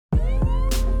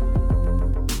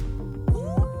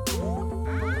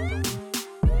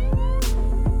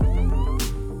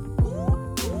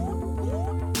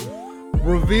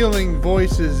Revealing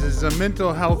Voices is a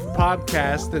mental health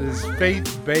podcast that is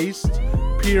faith-based,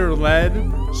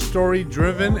 peer-led,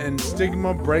 story-driven, and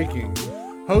stigma-breaking.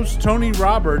 Host Tony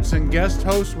Roberts and guest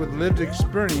hosts with lived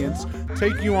experience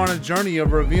take you on a journey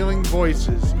of revealing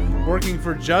voices, working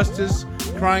for justice,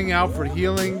 crying out for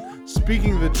healing,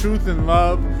 speaking the truth in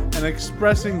love, and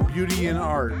expressing beauty in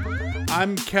art.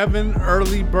 I'm Kevin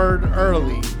Early Bird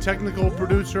Early, technical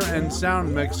producer and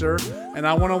sound mixer, and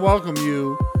I want to welcome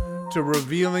you to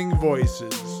Revealing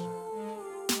Voices.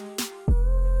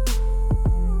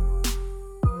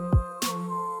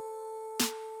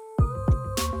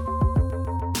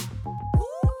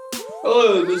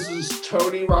 Hello, this is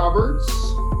Tony Roberts,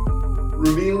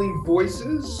 Revealing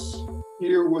Voices,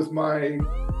 here with my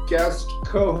guest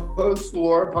co-host,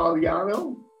 Laura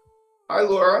Pagliano. Hi,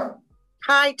 Laura.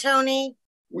 Hi, Tony.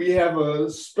 We have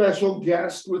a special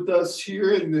guest with us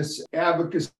here in this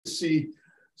advocacy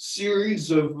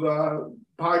series of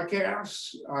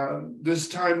podcasts, this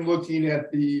time looking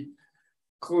at the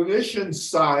clinician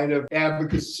side of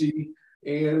advocacy,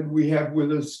 and we have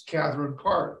with us Catherine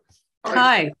Park.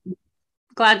 Hi.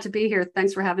 Glad to be here.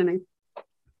 Thanks for having me.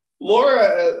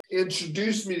 Laura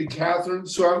introduced me to Catherine,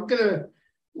 so I'm going to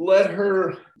let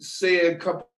her say a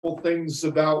couple things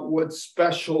about what's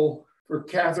special for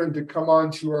Catherine to come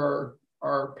on to our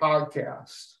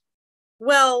podcast.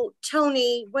 Well,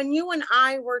 Tony, when you and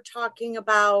I were talking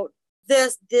about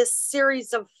this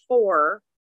series of 4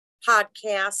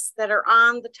 podcasts that are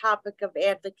on the topic of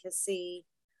advocacy,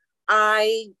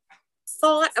 I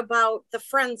thought about the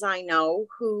friends I know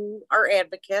who are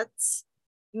advocates,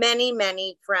 many,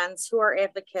 many friends who are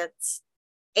advocates.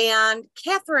 And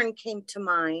Catherine came to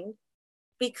mind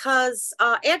because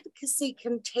advocacy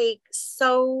can take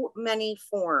so many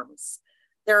forms.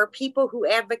 There are people who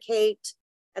advocate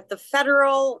at the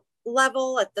federal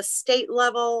level, at the state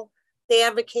level. They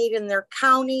advocate in their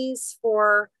counties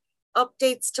for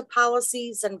updates to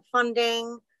policies and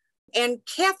funding. And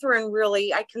Catherine,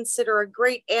 really, I consider a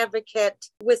great advocate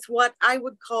with what I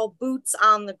would call boots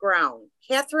on the ground.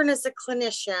 Catherine is a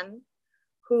clinician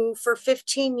who for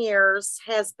 15 years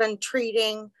has been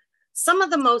treating some of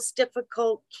the most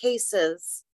difficult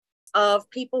cases of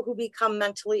people who become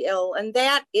mentally ill, and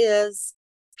that is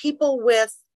people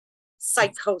with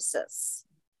psychosis.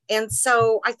 And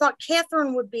so I thought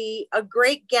Catherine would be a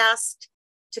great guest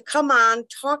to come on,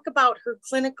 talk about her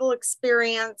clinical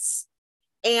experience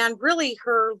and really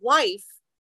her life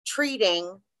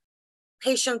treating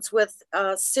patients with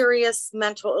serious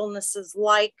mental illnesses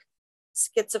like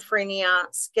schizophrenia,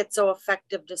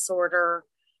 schizoaffective disorder,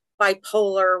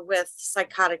 bipolar with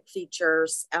psychotic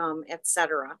features,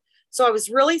 etc. So I was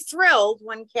really thrilled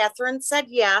when Catherine said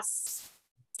yes.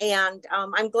 And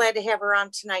I'm glad to have her on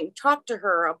tonight and talk to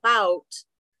her about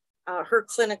her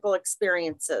clinical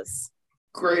experiences.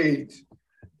 Great.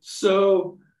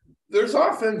 So there's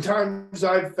oftentimes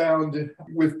I've found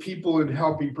with people in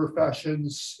helping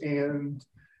professions, and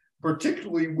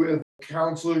particularly with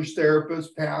counselors,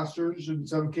 therapists, pastors, in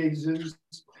some cases,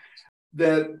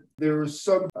 that there's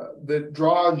some that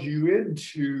draws you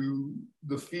into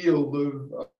the field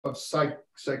of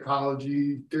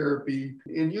psychology, therapy.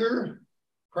 In your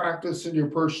practice, in your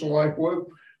personal life, what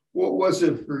was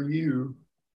it for you?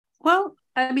 Well,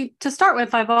 I mean, to start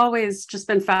with, I've always just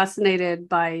been fascinated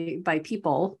by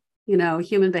people,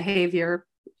 human behavior,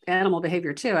 animal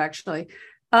behavior too, actually.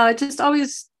 Just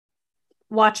always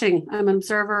watching. I'm an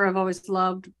observer. I've always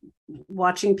loved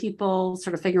watching people,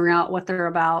 sort of figuring out what they're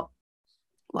about,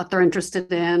 what they're interested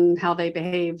in, how they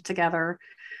behave together.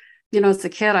 As a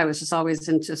kid, I was just always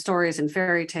into stories and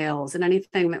fairy tales and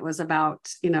anything that was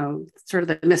about, sort of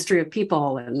the mystery of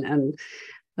people and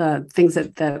the things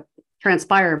that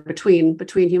transpire between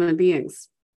human beings.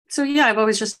 So yeah, I've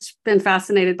always just been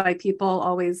fascinated by people,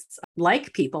 always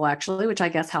like people actually, which I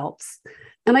guess helps.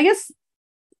 And I guess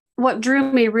what drew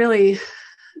me really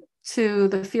to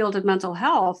the field of mental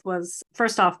health was,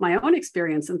 first off, my own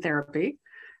experience in therapy,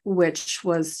 which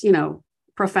was,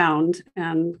 profound.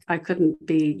 And I couldn't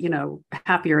be,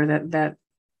 happier that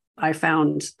I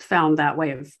found that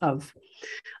way of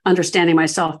understanding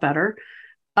myself better.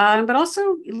 But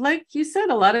also, like you said,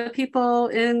 a lot of people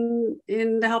in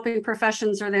the helping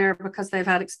professions are there because they've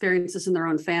had experiences in their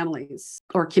own families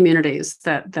or communities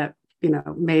that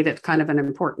made it kind of an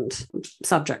important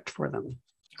subject for them.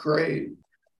 Great.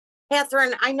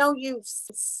 Catherine, I know you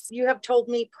have told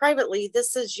me privately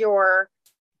this is your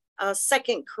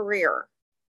second career.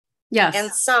 Yes.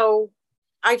 And so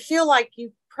I feel like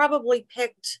you probably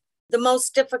picked the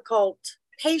most difficult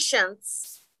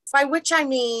patients, by which I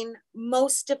mean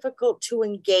most difficult to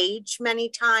engage many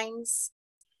times.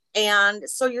 And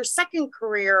so your second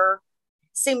career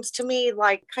seems to me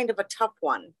like kind of a tough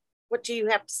one. What do you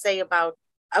have to say about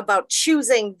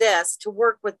choosing this to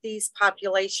work with these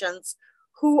populations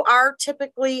who are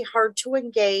typically hard to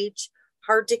engage,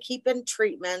 hard to keep in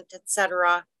treatment,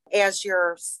 etc., as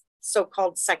your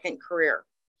so-called second career?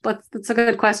 But that's a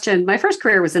good question. My first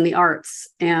career was in the arts,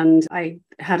 and I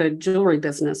had a jewelry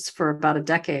business for about a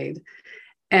decade.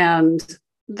 And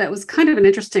that was kind of an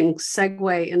interesting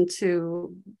segue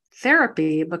into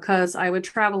therapy, because I would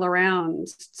travel around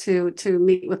to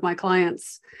meet with my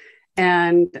clients,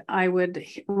 and I would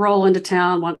roll into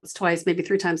town once, twice, maybe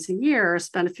 3 times a year,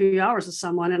 spend a few hours with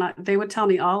someone, and they would tell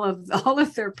me all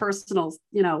of their personal,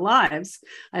 lives.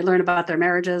 I learned about their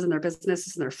marriages and their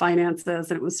businesses and their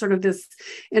finances, and it was sort of this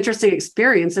interesting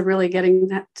experience of really getting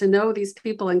to know these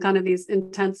people in kind of these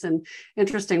intense and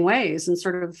interesting ways, and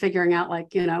sort of figuring out,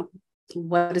 like,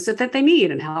 what is it that they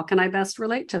need and how can I best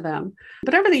relate to them?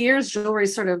 But over the years, jewelry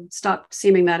sort of stopped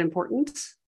seeming that important.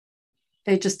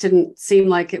 It just didn't seem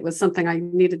like it was something I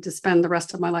needed to spend the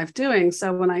rest of my life doing.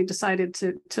 So when I decided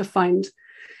to find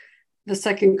the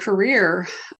second career,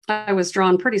 I was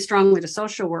drawn pretty strongly to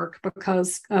social work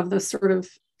because of the sort of,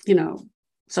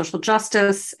 social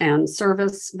justice and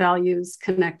service values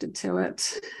connected to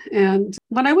it. And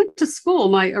when I went to school,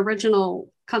 my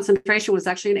original concentration was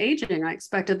actually in aging. I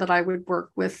expected that I would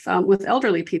work with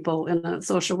elderly people in a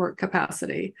social work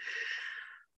capacity.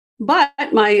 But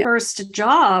my first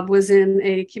job was in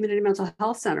a community mental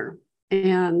health center,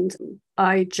 and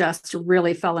I just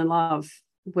really fell in love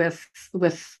with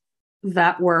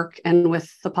that work and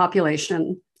with the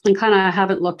population, and kind of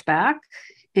haven't looked back.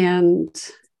 And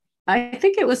I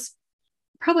think it was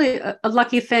probably a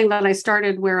lucky thing that I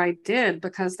started where I did,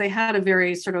 because they had a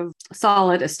very sort of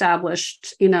solid,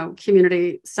 established,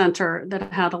 community center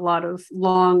that had a lot of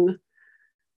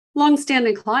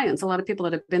long-standing clients, a lot of people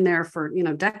that have been there for,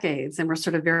 decades, and were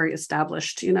sort of very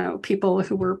established, people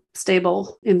who were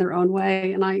stable in their own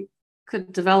way. And I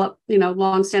could develop,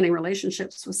 long-standing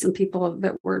relationships with some people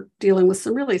that were dealing with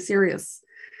some really serious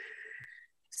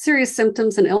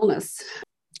symptoms and illness.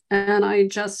 And I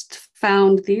just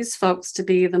found these folks to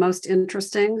be the most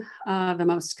interesting, the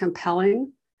most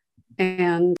compelling,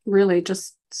 and really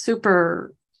just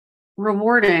super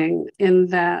rewarding, in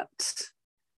that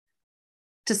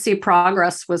to see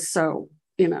progress was so,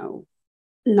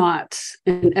 not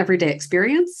an everyday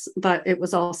experience, but it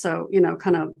was also,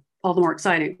 kind of all the more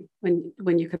exciting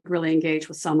when you could really engage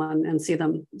with someone and see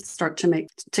them start to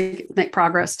make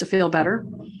progress, to feel better.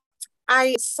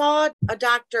 I saw a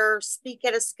doctor speak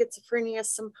at a schizophrenia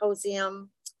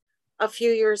symposium a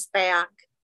few years back,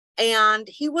 and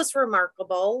he was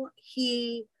remarkable.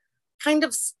 He kind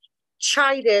of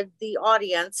chided the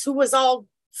audience, who was all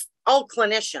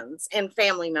clinicians and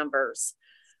family members.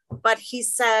 But he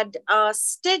said,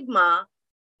 stigma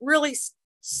really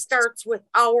starts with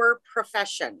our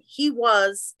profession. He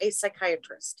was a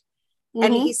psychiatrist,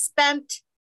 and he spent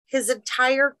his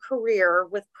entire career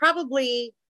with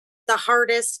probably the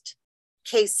hardest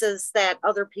cases that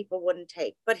other people wouldn't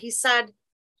take. But he said,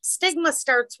 stigma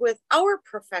starts with our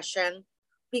profession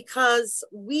because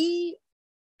we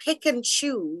pick and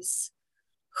choose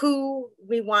who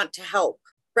we want to help.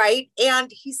 Right.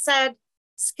 And he said,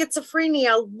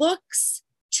 schizophrenia looks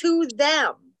to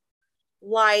them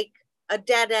like a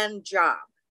dead end job,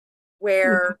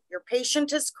 where your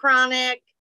patient is chronic.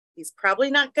 He's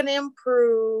probably not going to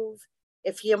improve.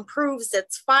 If he improves,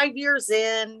 it's 5 years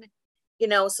in,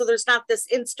 so there's not this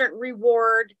instant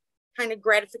reward kind of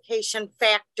gratification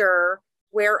factor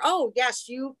where, oh, yes,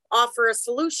 you offer a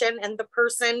solution and the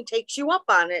person takes you up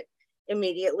on it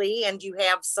immediately and you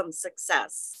have some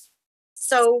success.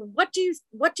 So what do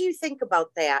you think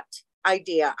about that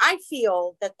idea? I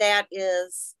feel that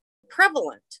is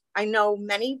prevalent. I know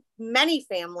many, many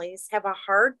families have a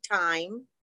hard time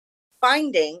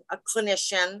finding a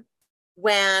clinician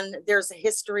when there's a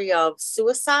history of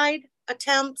suicide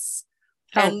attempts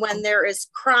and when there is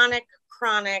chronic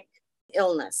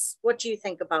illness. What do you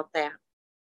think about that?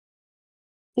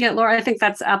 Yeah, Laura, I think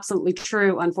that's absolutely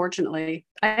true. Unfortunately,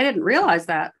 I didn't realize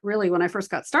that really when I first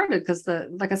got started, because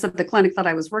like I said, the clinic that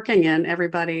I was working in,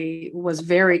 everybody was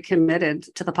very committed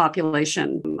to the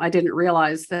population. I didn't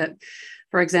realize that,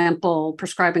 for example,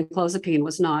 prescribing clozapine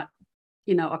was not,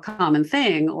 a common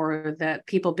thing, or that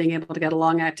people being able to get a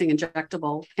long-acting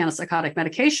injectable antipsychotic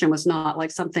medication was not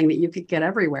like something that you could get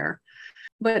everywhere.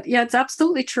 But yeah, it's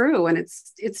absolutely true. And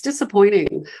it's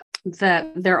disappointing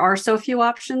that there are so few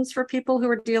options for people who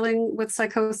are dealing with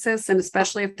psychosis, and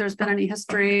especially if there's been any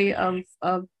history of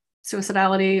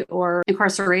suicidality or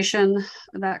incarceration,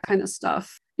 that kind of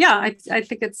stuff. Yeah, I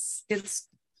think it's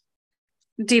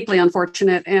deeply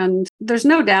unfortunate. And there's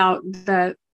no doubt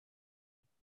that,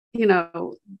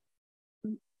 the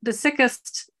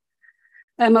sickest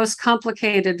and most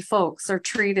complicated folks are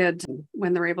treated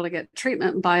when they're able to get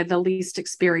treatment by the least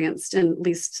experienced and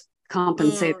least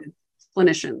compensated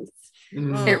clinicians.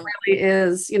 Mm. It really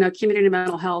is, community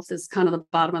mental health is kind of the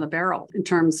bottom of the barrel in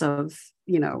terms of,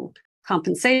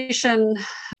 compensation.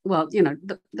 Well,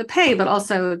 the pay, but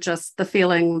also just the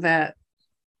feeling that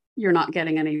you're not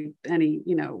getting any,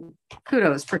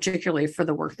 kudos, particularly for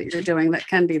the work that you're doing that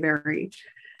can be very,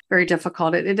 very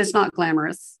difficult. It is not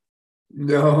glamorous.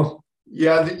 No.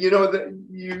 Yeah, that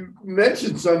you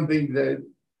mentioned something that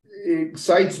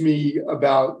excites me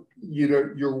about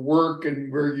your work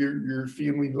and where you're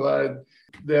feeling led.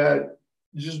 That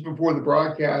just before the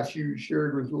broadcast, you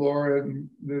shared with Laura and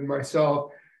then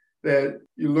myself that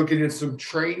you're looking at some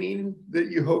training that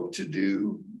you hope to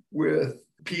do with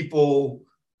people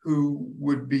who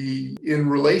would be in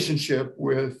relationship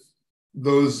with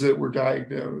those that were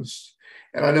diagnosed.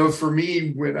 And I know for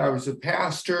me, when I was a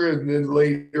pastor and then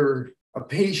later a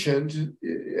patient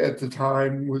at the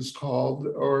time was called,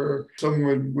 or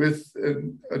someone with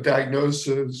a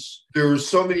diagnosis, there were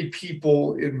so many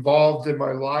people involved in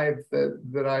my life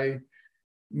that I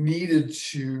needed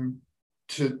to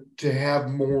have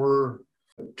more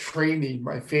training.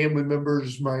 My family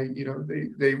members,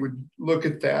 they would look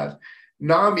at that.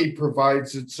 NAMI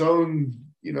provides its own,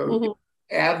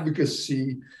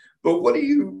 advocacy. But what are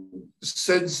you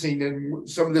sensing? And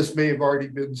some of this may have already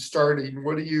been starting.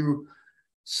 What are you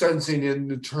sensing in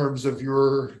the terms of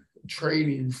your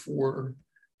training for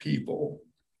people?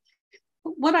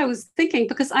 What I was thinking,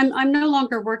 because I'm no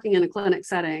longer working in a clinic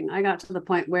setting, I got to the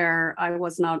point where I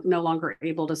was no longer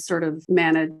able to sort of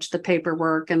manage the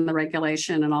paperwork and the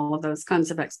regulation and all of those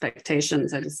kinds of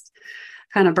expectations. I just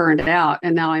kind of burned out,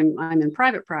 and now I'm in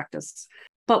private practice.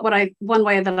 But one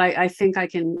way that I think I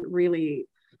can really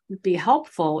be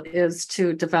helpful is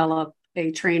to develop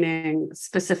a training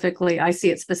specifically. I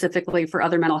see it specifically for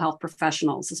other mental health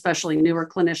professionals, especially newer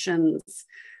clinicians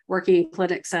working in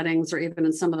clinic settings or even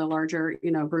in some of the larger,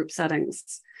 group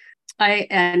settings.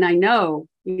 I know,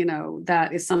 that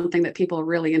is something that people are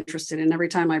really interested in. Every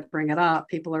time I bring it up,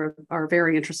 people are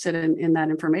very interested in that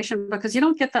information, because you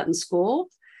don't get that in school.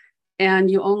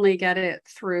 And you only get it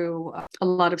through a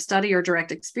lot of study or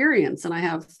direct experience. And I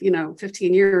have,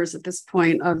 15 years at this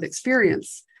point of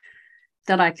experience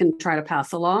that I can try to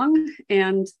pass along.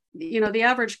 And, the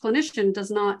average clinician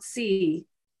does not see,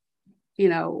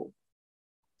 80-90%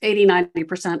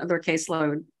 of their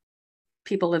caseload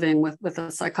people living with a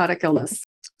psychotic illness.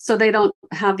 So they don't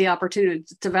have the opportunity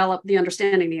to develop the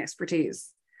understanding, the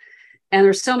expertise. And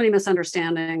there's so many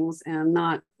misunderstandings, and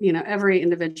not, every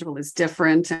individual is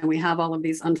different. And we have all of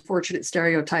these unfortunate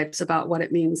stereotypes about what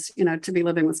it means, to be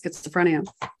living with schizophrenia.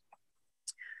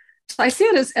 So I see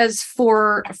it as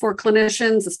for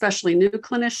clinicians, especially new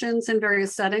clinicians in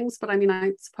various settings. But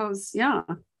I suppose,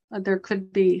 there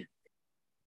could be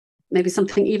maybe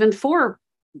something even for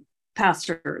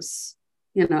pastors,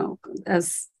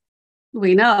 as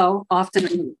we know,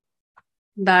 often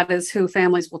that is who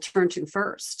families will turn to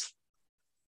first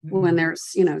when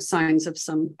there's, signs of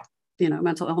some,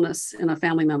 mental illness in a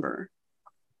family member.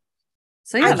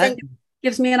 So that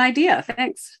gives me an idea.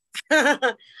 Thanks.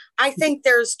 I think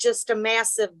there's just a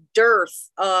massive dearth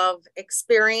of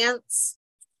experience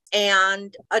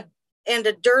and a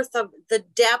dearth of the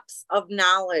depth of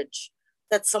knowledge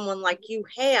that someone like you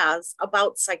has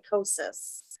about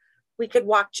psychosis. We could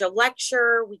watch a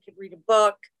lecture, we could read a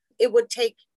book. It would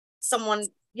take someone,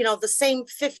 the same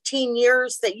 15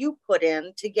 years that you put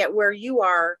in to get where you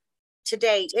are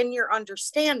today in your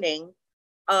understanding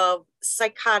of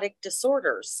psychotic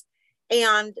disorders.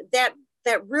 And that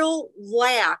real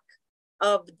lack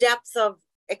of depth of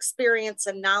experience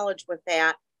and knowledge with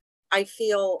that, I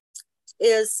feel,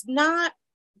 is not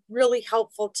really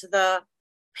helpful to the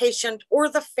patient or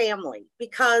the family,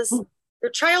 because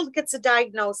your child gets a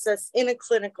diagnosis in a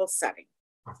clinical setting,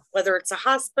 whether it's a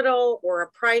hospital or a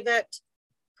private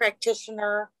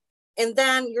practitioner, and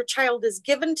then your child is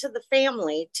given to the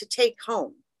family to take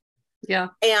home. Yeah.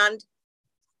 And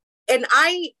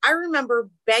I remember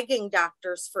begging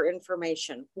doctors for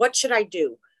information. What should I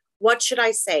do? What should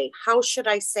I say? How should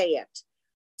I say it?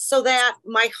 So that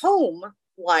my home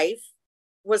life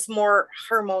was more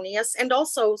harmonious, and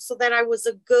also so that I was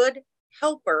a good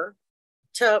helper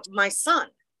to my son.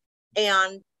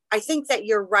 And I think that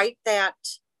you're right that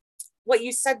what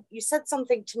you said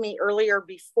something to me earlier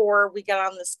before we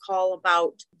got on this call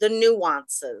about the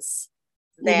nuances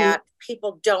that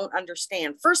people don't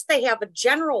understand. First, they have a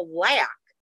general lack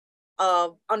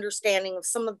of understanding of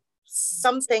some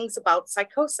some things about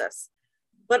psychosis.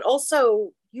 But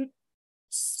also you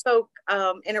spoke,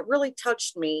 and it really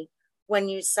touched me when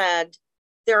you said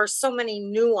there are so many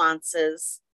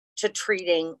nuances to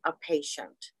treating a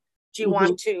patient. Do you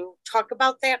want to talk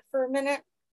about that for a minute?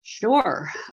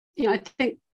 Sure. I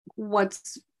think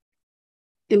what's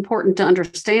important to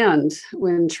understand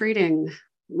when treating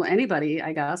anybody,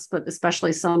 I guess, but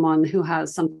especially someone who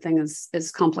has something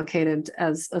as complicated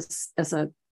as a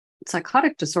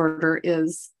psychotic disorder,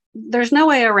 is there's no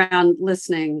way around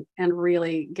listening and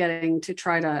really getting to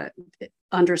try to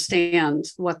understand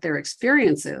what their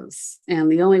experience is.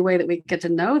 And the only way that we get to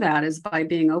know that is by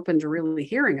being open to really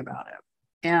hearing about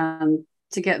it. And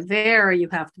to get there, you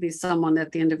have to be someone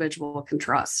that the individual can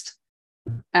trust.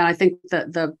 And I think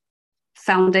that the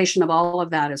foundation of all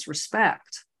of that is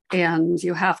respect. And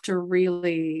you have to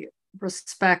really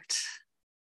respect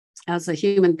as a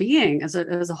human being, as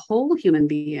a whole human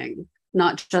being,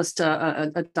 not just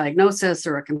a diagnosis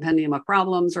or a compendium of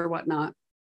problems or whatnot.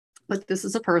 But this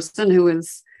is a person who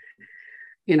is,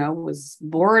 was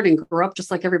born and grew up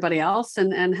just like everybody else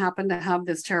and happened to have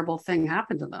this terrible thing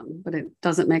happen to them. But it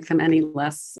doesn't make them any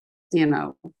less,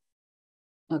 a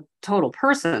total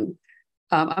person.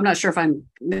 I'm not sure if I'm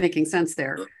making sense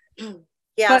there.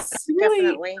 Yes, but really,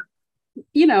 definitely.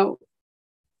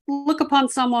 Look upon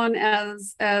someone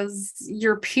as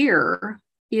your peer,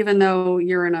 even though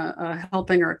you're in a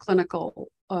helping or a clinical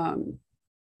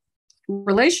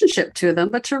relationship to them,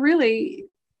 but to really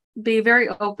be very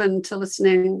open to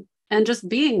listening and just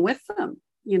being with them.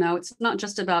 It's not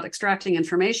just about extracting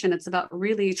information. It's about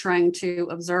really trying to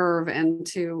observe and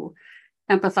to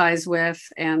empathize with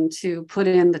and to put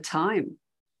in the time.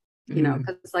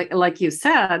 Because like you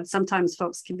said, sometimes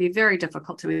folks can be very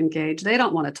difficult to engage. They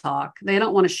don't want to talk. They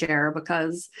don't want to share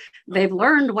because they've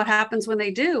learned what happens when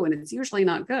they do, and it's usually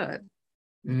not good.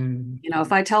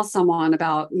 If I tell someone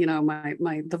about,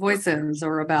 the voices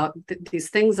or about these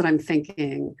things that I'm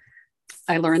thinking,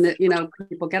 I learn that,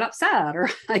 people get upset or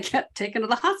I get taken to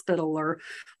the hospital or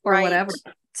right. whatever.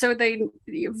 So they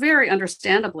very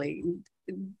understandably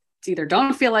either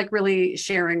don't feel like really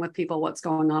sharing with people what's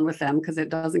going on with them because it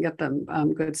doesn't get them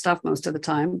good stuff most of the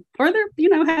time, or they're,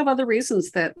 have other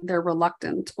reasons that they're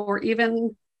reluctant or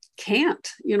even can't.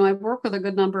 I've worked with a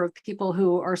good number of people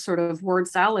who are sort of word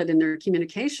salad in their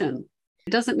communication.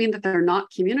 It doesn't mean that they're not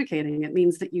communicating. It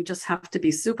means that you just have to be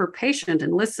super patient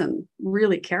and listen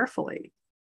really carefully.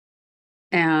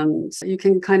 And you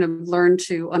can kind of learn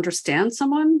to understand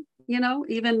someone,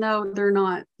 even though they're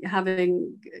not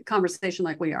having a conversation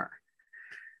like we are.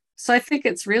 So I think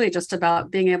it's really just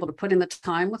about being able to put in the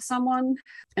time with someone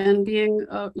and being,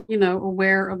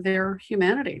 aware of their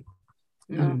humanity.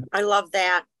 I love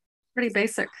that. Pretty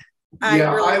basic.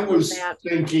 I was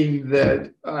thinking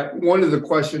that one of the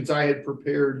questions I had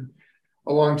prepared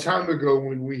a long time ago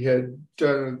when we had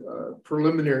done a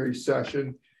preliminary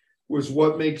session was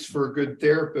what makes for a good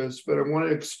therapist. But I want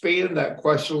to expand that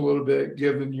question a little bit,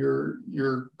 given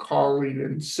your calling,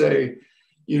 and say,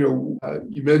 you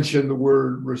mentioned the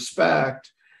word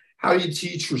respect. How do you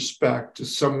teach respect to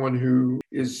someone who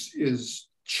is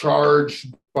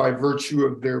charged by virtue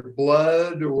of their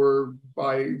blood or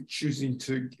by choosing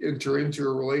to enter into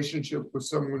a relationship with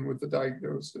someone with a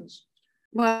diagnosis?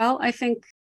 Well, I think,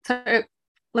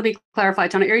 let me clarify,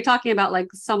 Tony, are you talking about like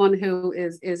someone who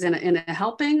is in a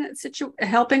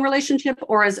helping relationship,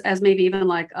 or as maybe even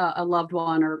like a loved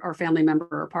one or family member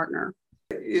or partner?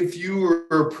 If you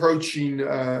were approaching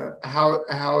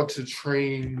how to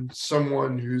train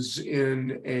someone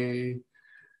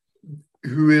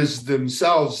who is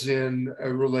themselves in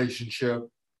a relationship,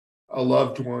 a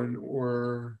loved one,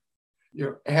 or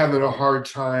having a hard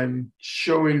time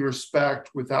showing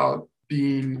respect without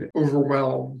being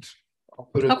overwhelmed. I'll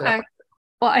put it that way.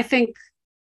 Well, I think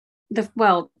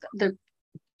the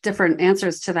different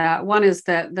answers to that. One is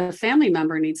that the family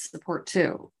member needs support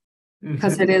too,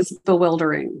 because it is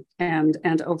bewildering and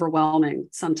overwhelming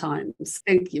sometimes.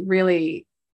 I think really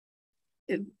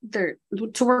to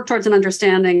work towards an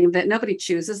understanding that nobody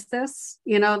chooses this.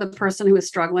 The person who is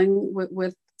struggling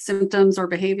with symptoms or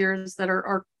behaviors that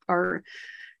are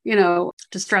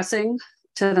distressing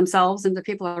to themselves and to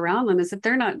people around them, is that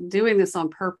they're not doing this on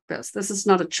purpose. This is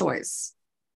not a choice.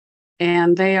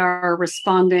 And they are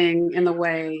responding in the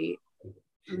way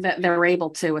that they're able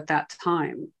to at that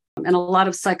time. And a lot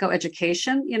of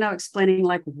psychoeducation, explaining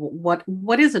like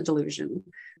what is a delusion?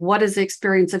 What is the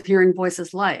experience of hearing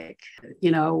voices like?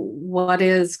 What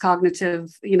is cognitive,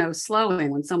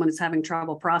 slowing when someone is having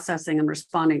trouble processing and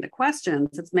responding to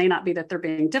questions? It may not be that they're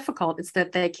being difficult, it's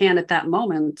that they can at that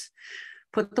moment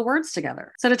put the words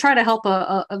together. So to try to help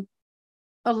a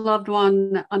a loved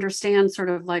one understand sort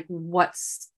of like what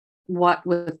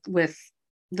with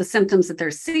the symptoms that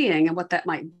they're seeing and what that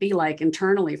might be like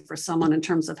internally for someone in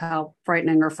terms of how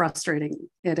frightening or frustrating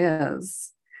it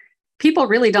is. People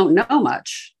really don't know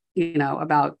much,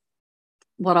 about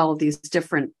what all of these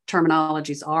different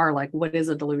terminologies are, like what is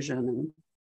a delusion. And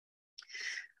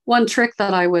one trick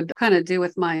that I would kind of do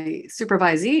with my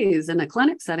supervisees in a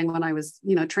clinic setting when I was,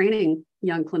 training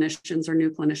young clinicians or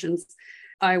new clinicians,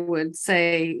 I would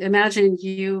say, imagine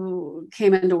you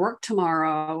came into work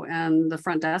tomorrow and the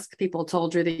front desk people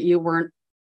told you that you weren't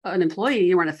an employee,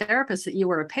 you weren't a therapist, that you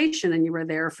were a patient and you were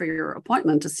there for your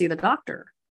appointment to see the doctor.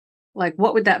 Like,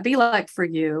 what would that be like for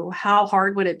you? How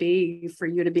hard would it be for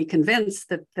you to be convinced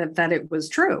that it was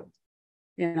true?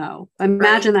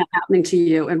 Imagine that happening to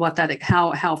you and what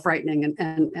how frightening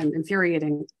and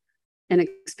infuriating an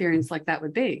experience like that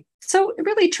would be. So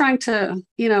really trying to,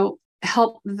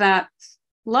 help that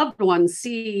loved ones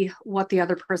see what the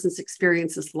other person's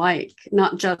experience is like,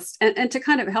 not just, and to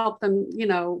kind of help them,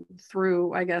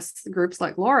 through, I guess, groups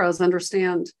like Laura's,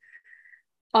 understand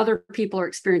other people are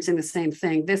experiencing the same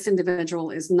thing. This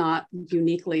individual is not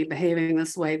uniquely behaving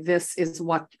this way. This is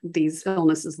what these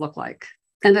illnesses look like.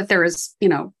 And that there is,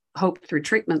 hope through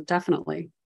treatment, definitely.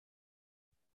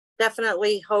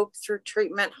 Definitely hope through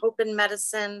treatment, hope in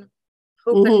medicine,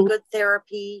 hope in good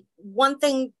therapy. One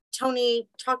thing Tony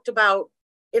talked about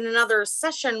in another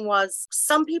session was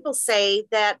some people say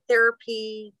that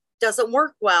therapy doesn't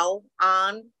work well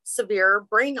on severe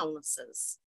brain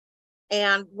illnesses.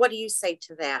 And what do you say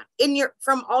to that?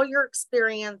 From all your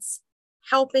experience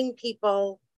helping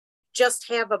people just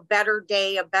have a better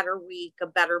day, a better week, a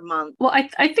better month? Well,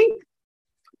 I think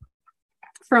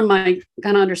from my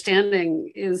kind of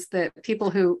understanding is that people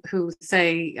who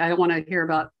say, I don't want to hear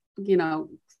about,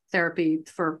 therapy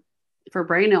for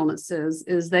brain illnesses,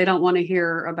 is they don't want to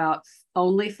hear about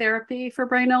only therapy for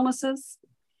brain illnesses.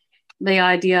 The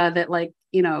idea that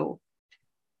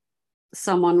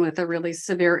someone with a really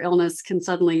severe illness can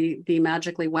suddenly be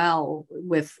magically well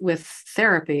with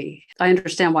therapy. I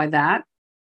understand why that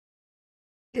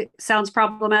it sounds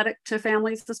problematic to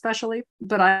families, especially,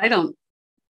 but I don't.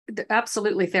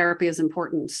 Absolutely, therapy is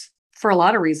important for a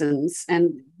lot of reasons.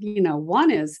 And,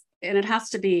 one is, and it has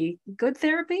to be good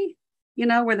therapy,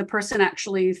 where the person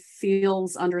actually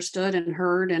feels understood and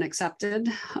heard and accepted,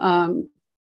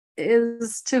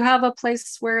 is to have a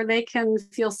place where they can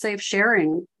feel safe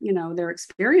sharing, their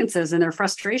experiences and their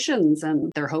frustrations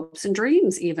and their hopes and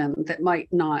dreams, even that might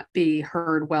not be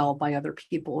heard well by other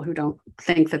people who don't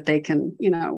think that they can,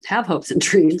 have hopes and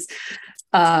dreams.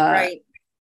 Right.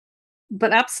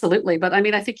 But absolutely. But I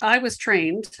mean, I think I was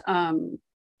trained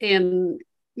in,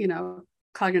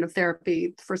 cognitive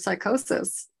therapy for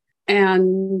psychosis.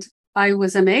 And I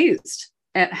was amazed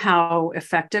at how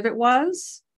effective it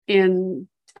was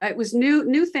it was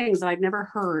new things that I'd never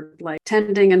heard, like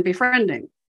tending and befriending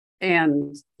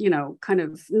and, kind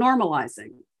of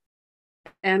normalizing.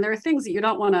 And there are things that you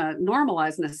don't want to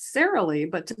normalize necessarily,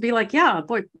 but to be like, yeah,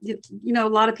 boy, a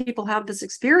lot of people have this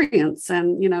experience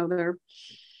and, there are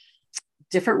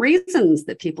different reasons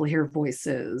that people hear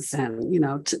voices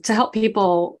and, to help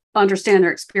people understand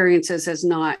their experiences as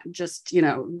not just,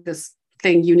 this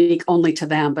thing unique only to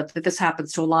them, but that this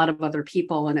happens to a lot of other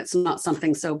people and it's not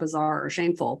something so bizarre or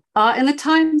shameful. And the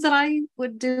times that I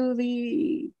would do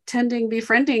the tending,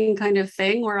 befriending kind of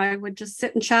thing, where I would just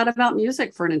sit and chat about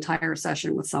music for an entire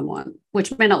session with someone,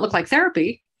 which may not look like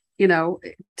therapy, to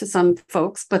some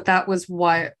folks, but that was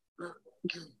what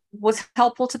was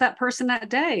helpful to that person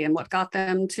that day and what got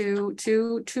them to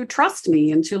trust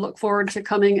me and to look forward to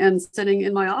coming and sitting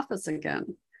in my office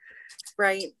again.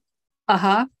 Right.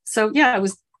 So yeah, it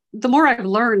was, the more I've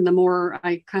learned, the more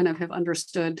I kind of have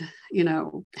understood,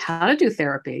 how to do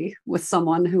therapy with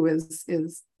someone who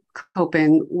is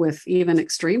coping with even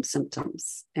extreme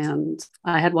symptoms. And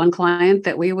I had one client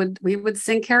that we would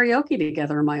sing karaoke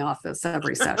together in my office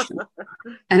every session.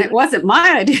 And it wasn't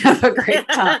my idea of a great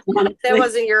time. That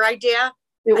wasn't your idea?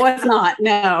 It was not,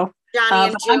 no.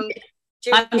 Johnny and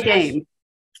June I'm game.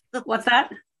 What's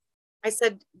that? I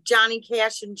said Johnny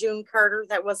Cash and June Carter.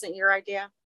 That wasn't your idea?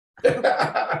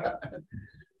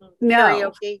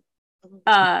 No. Karaoke.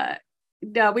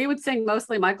 No, we would sing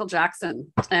mostly Michael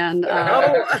Jackson, and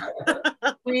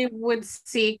we would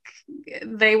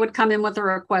they would come in with a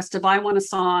request of, I want a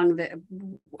song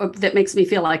that makes me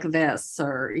feel like this,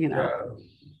 or,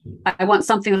 I want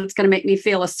something that's going to make me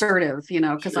feel assertive,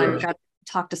 because I've got to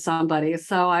talk to somebody.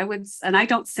 So and I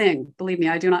don't sing, believe me,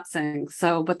 I do not sing.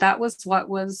 So, but that was what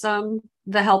was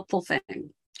the helpful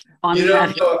thing. on You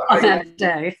know, that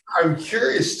day. I'm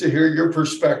curious to hear your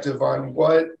perspective on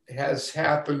what has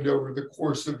happened over the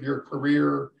course of your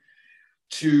career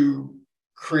to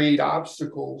create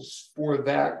obstacles for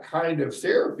that kind of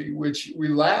therapy, which we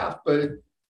laugh, but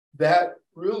that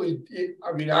really,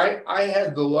 I mean, I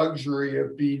had the luxury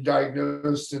of being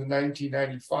diagnosed in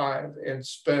 1995 and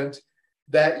spent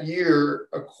that year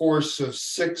a course of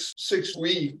six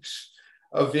weeks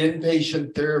of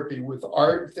inpatient therapy with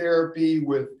art therapy,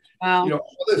 with Wow.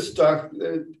 all this stuff.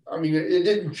 I mean, it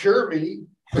didn't cure me,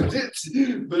 but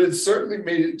it certainly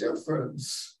made a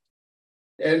difference.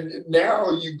 And now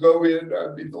you go in.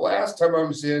 I mean, the last time I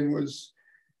was in was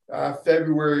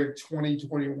February of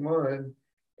 2021,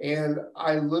 and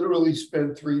I literally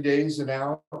spent 3 days and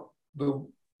out the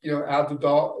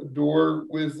door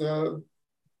with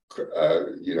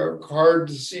card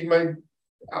to see my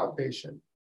outpatient.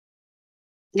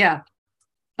 Yeah,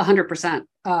 100%.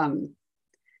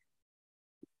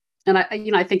 And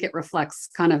I think it reflects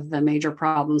kind of the major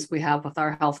problems we have with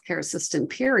our healthcare system,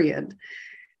 period.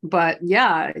 But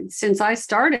yeah, since I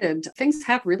started, things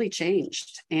have really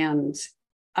changed. And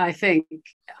I think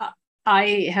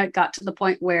I had got to the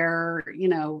point where,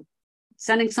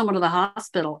 sending someone to the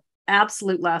hospital,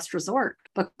 absolute last resort,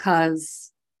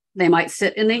 because they might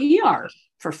sit in the ER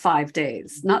for 5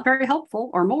 days, not very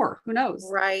helpful, or more, who knows?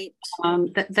 Right.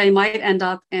 That they might end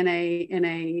up in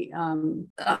an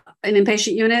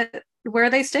inpatient unit where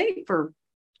they stay for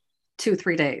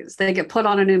 2-3 days. They get put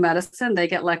on a new medicine, they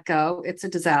get let go. It's a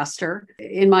disaster.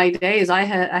 In my days, I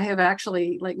have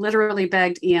actually literally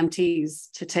begged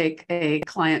EMTs to take a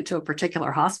client to a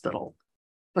particular hospital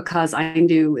because I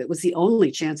knew it was the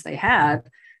only chance they had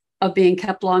of being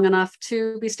kept long enough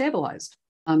to be stabilized.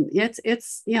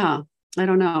 It's I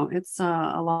don't know. It's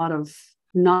a lot of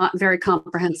not very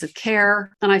comprehensive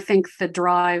care. And I think the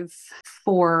drive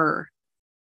for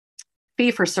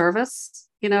fee for service,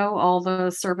 all the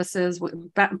services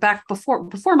back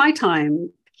before my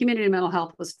time, community mental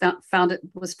health was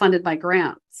funded by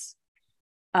grants.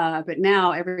 But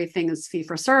now everything is fee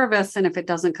for service. And if it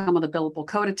doesn't come with a billable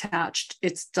code attached,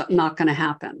 it's not going to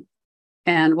happen.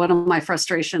 And one of my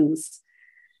frustrations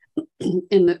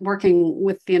in working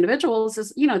with the individuals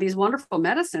is, these wonderful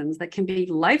medicines that can be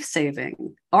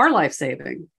life-saving,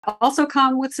 also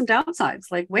come with some downsides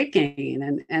like weight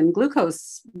gain and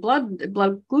glucose, blood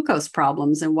glucose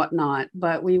problems and whatnot.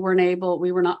 But we were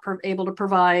not able to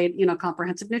provide,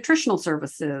 comprehensive nutritional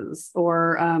services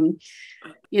or,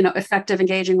 effective,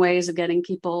 engaging ways of getting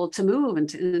people to move and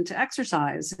to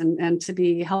exercise and to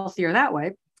be healthier that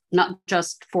way. Not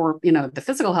just for, the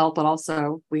physical health, but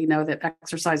also we know that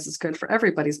exercise is good for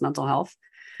everybody's mental health.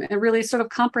 And really sort of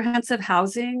comprehensive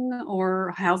housing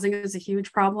is a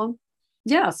huge problem.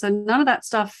 Yeah, so none of that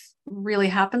stuff really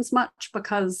happens much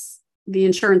because the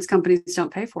insurance companies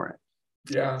don't pay for it.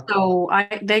 Yeah. So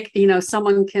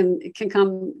someone can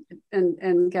come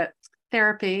and get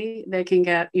therapy. They can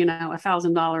get,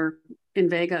 $1,000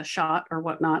 Invega shot or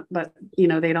whatnot, but,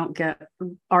 they don't get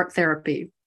art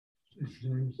therapy.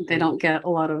 Mm-hmm. They don't get a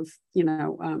lot of,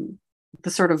 the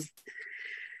sort of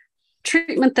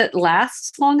treatment that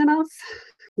lasts long enough,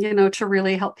 to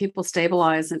really help people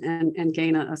stabilize and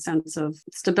gain a sense of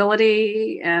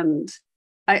stability. And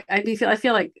I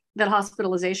feel like that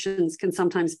hospitalizations can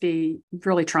sometimes be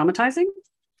really traumatizing,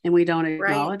 and we don't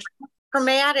acknowledge. Right.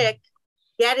 Traumatic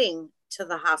getting to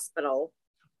the hospital.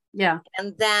 Yeah.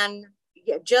 And then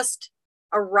just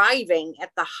arriving at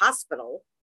the hospital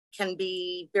can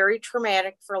be very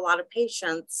traumatic for a lot of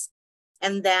patients.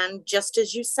 And then, just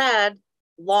as you said,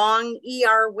 long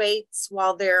ER waits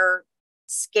while they're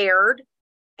scared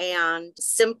and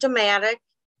symptomatic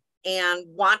and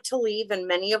want to leave, and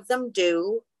many of them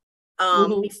do,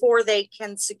 before they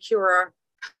can secure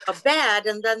a bed.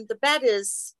 And then the bed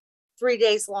is 3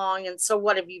 days long. And so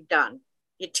what have you done?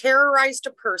 You terrorized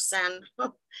a person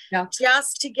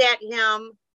just to get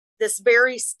him this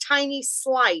very tiny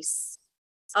slice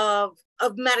of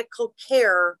medical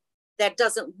care that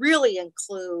doesn't really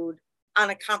include in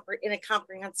a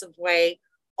comprehensive way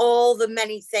all the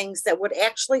many things that would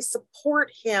actually support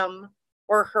him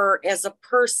or her as a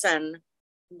person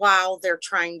while they're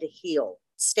trying to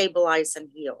stabilize and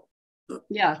heal.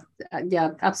 Yeah,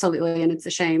 absolutely. And it's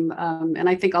a shame. And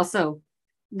I think also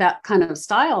that kind of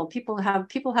style, people have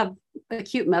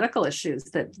acute medical issues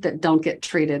that don't get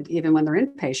treated even when they're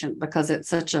inpatient because it's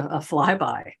such a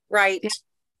flyby. Right.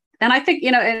 And I think,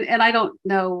 and I don't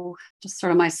know, just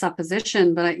sort of my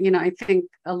supposition, but, I think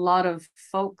a lot of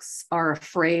folks are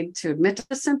afraid to admit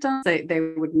to symptoms.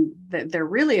 They're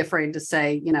really afraid to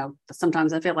say,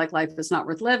 sometimes I feel like life is not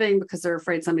worth living because they're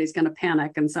afraid somebody's going to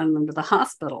panic and send them to the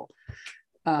hospital.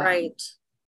 Right.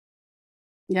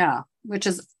 Yeah, which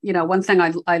is, one thing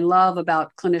I love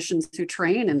about clinicians who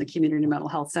train in the community mental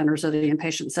health centers or the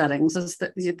inpatient settings is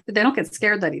that they don't get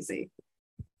scared that easy.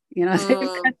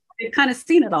 They've kind of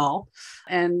seen it all,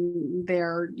 and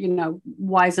they're,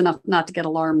 wise enough not to get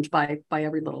alarmed by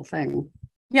every little thing.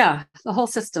 Yeah, the whole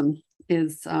system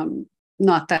is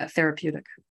not that therapeutic.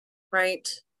 Right.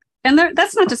 And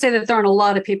that's not to say that there aren't a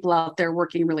lot of people out there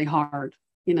working really hard,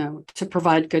 to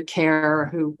provide good care,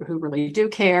 who really do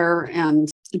care and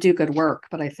do good work.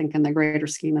 But I think in the greater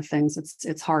scheme of things,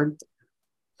 it's hard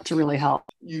to really help.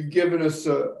 You've given us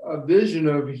a vision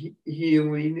of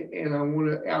healing, and I want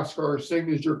to ask our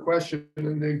signature question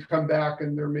and then come back,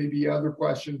 and there may be other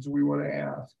questions we want to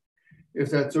ask, if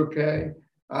that's okay.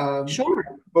 Sure.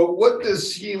 But what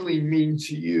does healing mean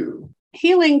to you?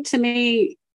 Healing to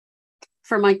me,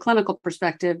 from my clinical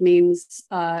perspective, means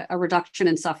a reduction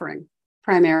in suffering,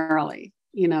 primarily.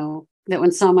 That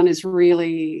when someone is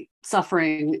really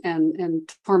suffering and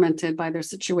tormented by their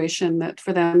situation, that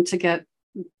for them to get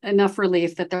enough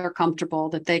relief that they're comfortable,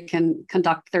 that they can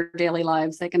conduct their daily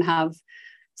lives, they can have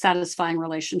satisfying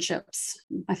relationships.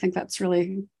 I think that's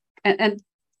really, and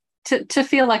to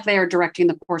feel like they are directing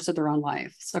the course of their own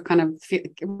life. So kind of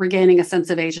regaining a sense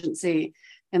of agency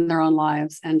in their own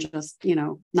lives and just,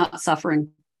 not suffering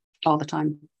all the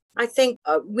time. I think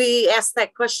we ask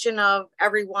that question of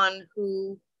everyone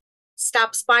who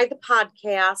stops by the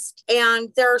podcast, and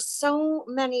there are so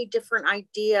many different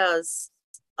ideas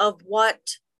of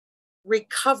what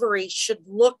recovery should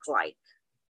look like,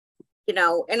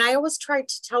 and I always try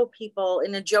to tell people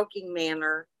in a joking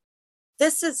manner,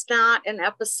 this is not an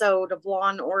episode of Law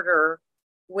and Order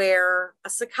where a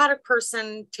psychotic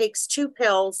person takes 2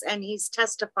 pills and he's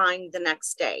testifying the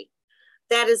next day.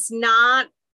 That is not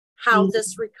how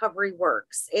this recovery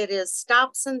works. It is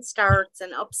stops and starts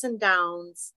and ups and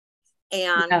downs,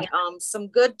 and some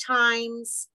good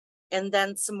times and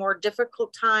then some more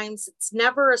difficult times. It's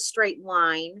never a straight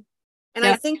line. And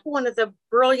I think one of the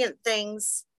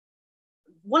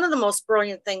most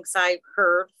brilliant things I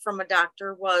heard from a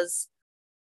doctor was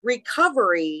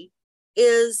recovery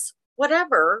is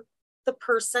whatever the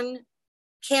person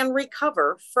can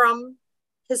recover from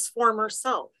his former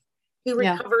self. He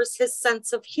recovers his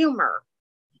sense of humor.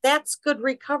 That's good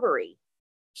recovery.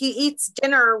 He eats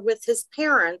dinner with his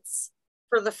parents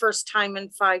for the first time in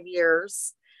 5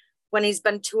 years when he's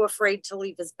been too afraid to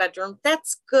leave his bedroom.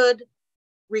 That's good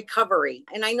recovery.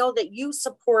 And I know that you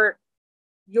support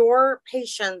your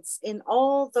patients in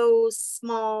all those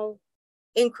small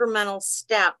incremental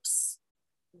steps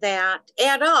that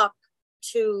add up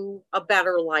to a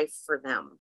better life for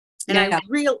them. And I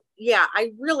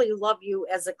really love you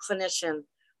as a clinician.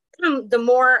 The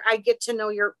more I get to know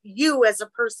you as a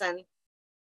person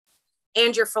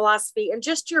and your philosophy and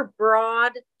just your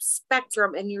broad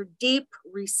spectrum and your deep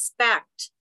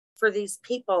respect for these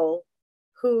people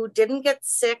who didn't get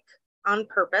sick on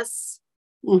purpose,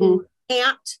 who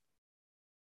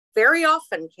very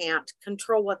often can't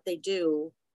control what they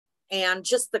do, and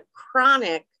just the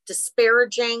chronic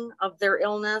disparaging of their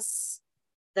illness,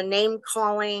 the name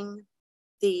calling,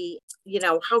 the,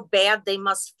 how bad they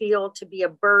must feel to be a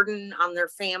burden on their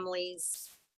families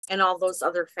and all those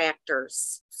other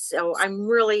factors. So I'm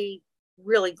really,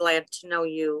 really glad to know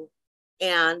you.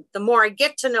 And the more I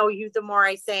get to know you, the more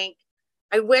I think,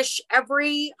 I wish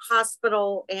every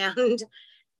hospital and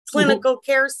clinical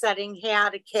care setting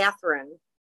had a Catherine.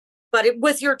 But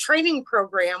with your training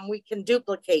program, we can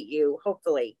duplicate you,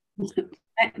 hopefully.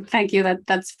 Thank you.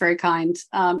 That's very kind.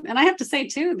 And I have to say,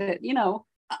 too, that,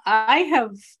 I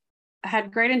have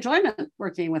had great enjoyment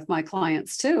working with my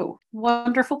clients, too.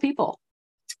 Wonderful people.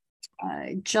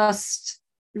 I just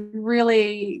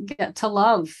really get to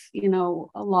love,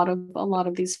 a lot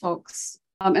of these folks.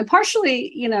 And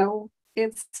partially,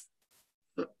 it's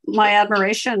my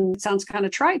admiration. Sounds kind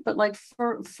of trite, but like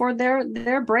for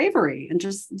their bravery and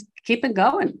just keeping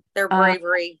going. Their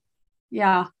bravery.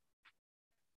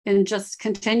 And just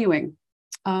continuing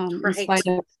in spite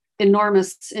of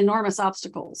enormous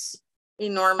obstacles.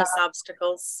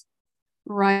 Obstacles.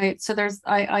 Right. So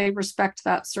I respect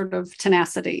that sort of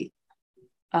tenacity.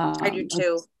 I do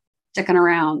too. Sticking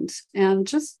around and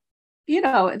just,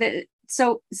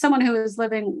 so someone who is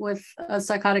living with a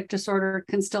psychotic disorder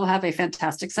can still have a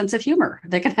fantastic sense of humor.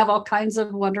 They can have all kinds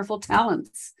of wonderful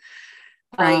talents.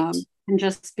 Right. And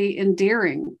just be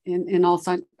endearing in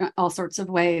all sorts of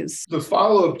ways. The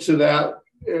follow-up to that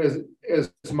is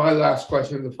my last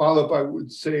question. The follow-up I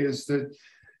would say is that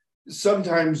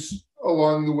sometimes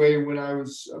along the way, when I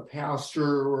was a pastor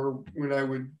or when I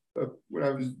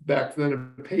was back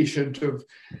then a patient of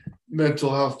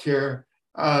mental health care,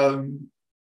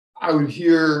 I would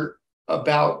hear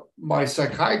about my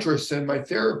psychiatrist and my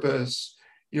therapist,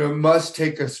 it must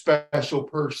take a special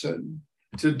person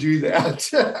to do that.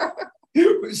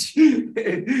 Which,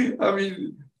 I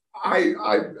mean,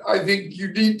 I think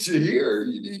you need to hear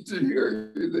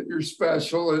that you're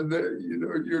special and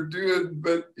that you're doing,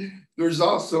 but there's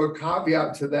also a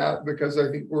caveat to that, because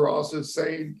I think we're also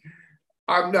saying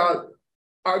I'm not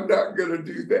going to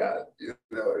do that.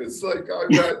 It's like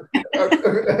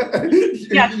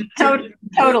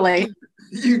totally.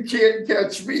 You can't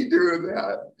catch me doing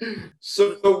that.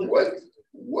 So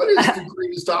what is the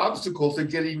greatest obstacle to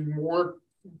getting more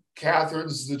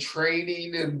Catherines, the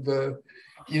training and the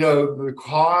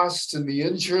cost and the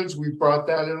insurance? We brought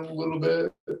that in a little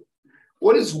bit.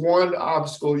 What is one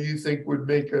obstacle you think would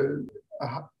make a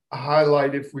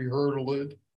highlight if we hurdle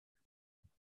it?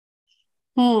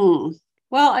 Well,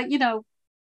 I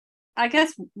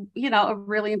guess, a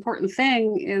really important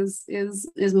thing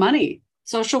is money.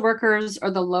 Social workers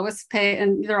are the lowest paid,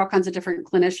 and there are all kinds of different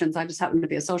clinicians. I just happen to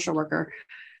be a social worker,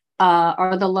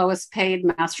 are the lowest paid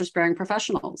master's bearing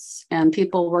professionals, and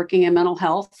people working in mental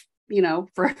health,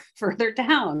 further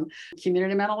down.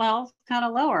 Community mental health, kind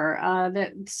of lower.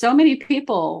 That so many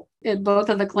people in both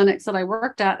of the clinics that I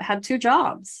worked at had two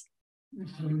jobs.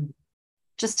 Mm-hmm.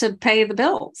 Just to pay the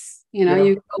bills.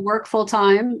 You work full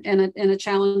time in a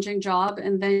challenging job,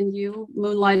 and then you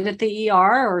moonlight at the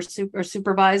ER or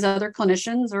supervise other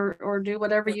clinicians or do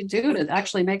whatever you do to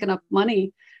actually make enough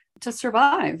money to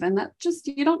survive. And that just,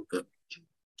 you don't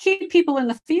keep people in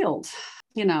the field,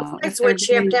 That's what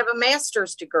you have to have a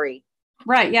master's degree.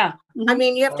 Right. Yeah. Mm-hmm. I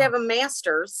mean, you have to have a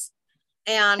master's,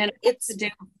 and it's to do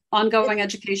ongoing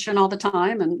education all the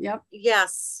time. And yep.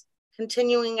 Yes.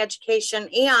 Continuing education,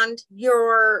 and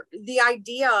the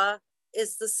idea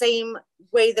is the same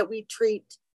way that we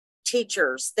treat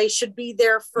teachers. They should be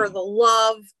there for the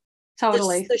love,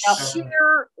 totally, the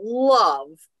sheer love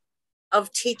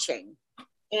of teaching.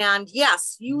 And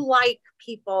yes, you like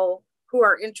people who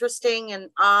are interesting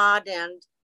and odd and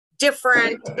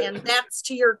different, and that's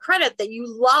to your credit that you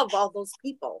love all those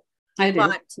people. I do.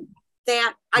 But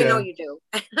I know you do.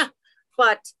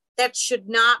 But that should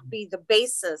not be the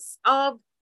basis of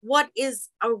what is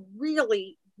a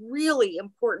really, really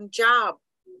important job.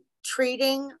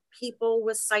 Treating people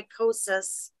with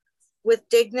psychosis with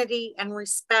dignity and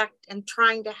respect, and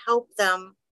trying to help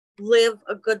them live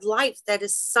a good life. That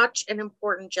is such an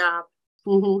important job.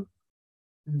 Mm-hmm.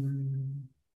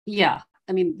 Yeah.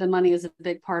 I mean, the money is a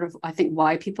big part of, I think,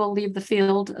 why people leave the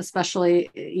field, especially,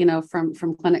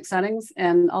 from clinic settings.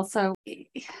 And also,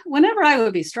 whenever I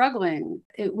would be struggling,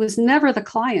 it was never the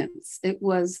clients. It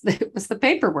was the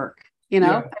paperwork,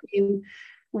 I mean,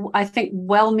 I think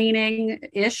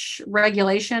well-meaning-ish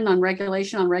regulation on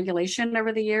regulation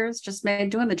over the years just made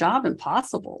doing the job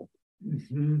impossible.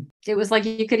 Mm-hmm. It was like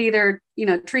you could either,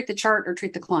 treat the chart or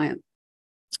treat the client.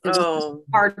 It was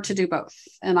hard to do both.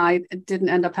 And I didn't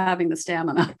end up having the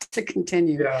stamina to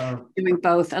continue doing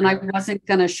both. And I wasn't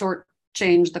going to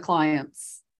shortchange the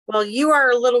clients. Well, you are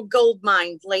a little gold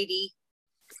mine, lady.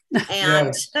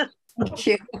 And thank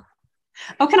you.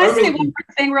 Oh, can I say one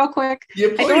more thing real quick? Yeah,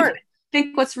 please. I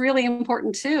think what's really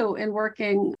important too in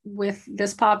working with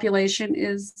this population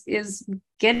is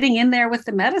getting in there with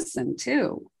the medicine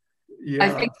too. Yeah.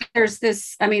 I think there's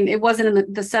this, I mean, it wasn't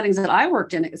in the settings that I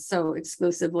worked in so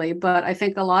exclusively, but I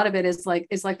think a lot of it is like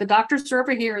the doctors are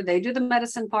over here, they do the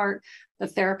medicine part, the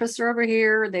therapists are over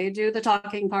here, they do the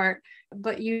talking part,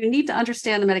 but you need to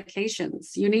understand the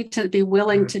medications. You need to be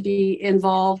willing to be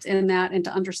involved in that and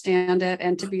to understand it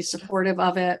and to be supportive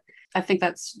of it. I think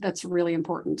that's really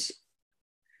important.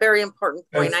 Very important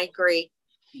point. I agree.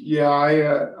 Yeah,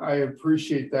 I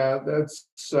appreciate that. That's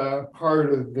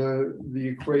part of the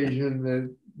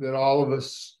equation that all of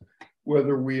us,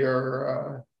 whether we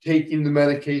are taking the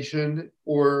medication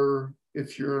or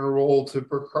if you're in a role to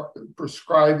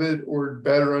prescribe it or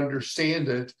better understand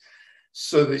it,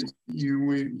 so that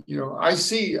I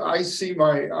see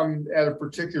I'm at a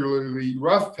particularly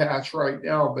rough patch right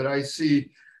now, but I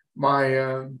see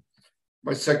my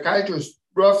psychiatrist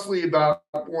roughly about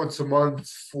once a month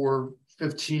for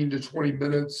 15 to 20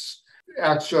 minutes,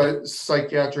 actually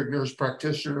psychiatric nurse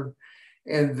practitioner,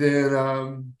 and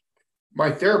then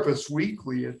my therapist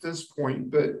weekly at this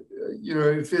point. But,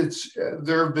 if it's,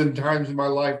 there have been times in my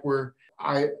life where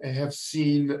I have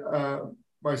seen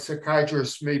my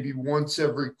psychiatrist maybe once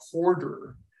every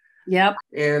quarter. Yep.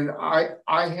 And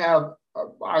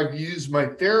I've used my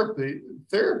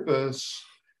therapist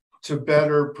to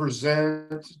better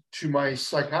present to my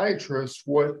psychiatrist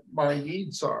what my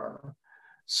needs are.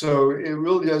 So it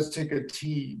really does take a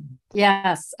team.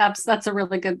 Yes, that's a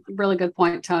really good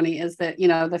point, Tony, is that,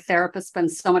 the therapist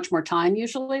spends so much more time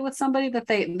usually with somebody that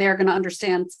they're going to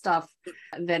understand stuff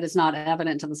that is not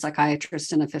evident to the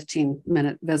psychiatrist in a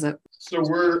 15-minute visit. So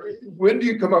when do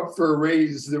you come up for a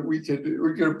raise that we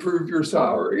can approve your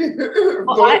salary?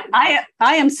 Well, I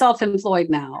am self-employed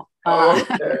now.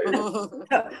 Okay.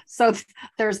 So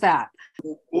there's that.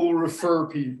 We'll refer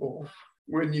people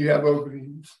when you have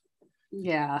openings.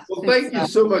 Yeah. Well, thank you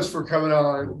so much for coming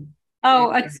on.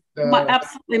 Oh, it's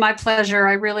absolutely my pleasure.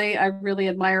 I really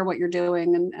admire what you're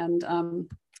doing, and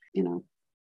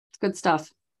it's good stuff.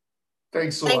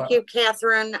 Thanks a lot. Thank you,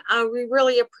 Catherine. We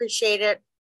really appreciate it.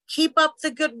 Keep up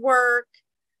the good work.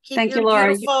 Keep your Laura.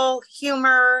 Beautiful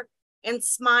humor and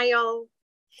smile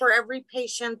for every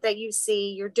patient that you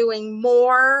see. You're doing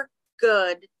more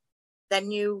good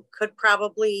than you could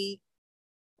probably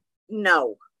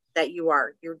know that you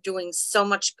are. You're doing so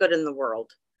much good in the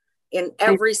world in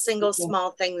every single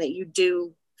small thing that you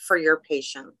do for your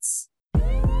patients.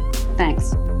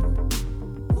 Thanks.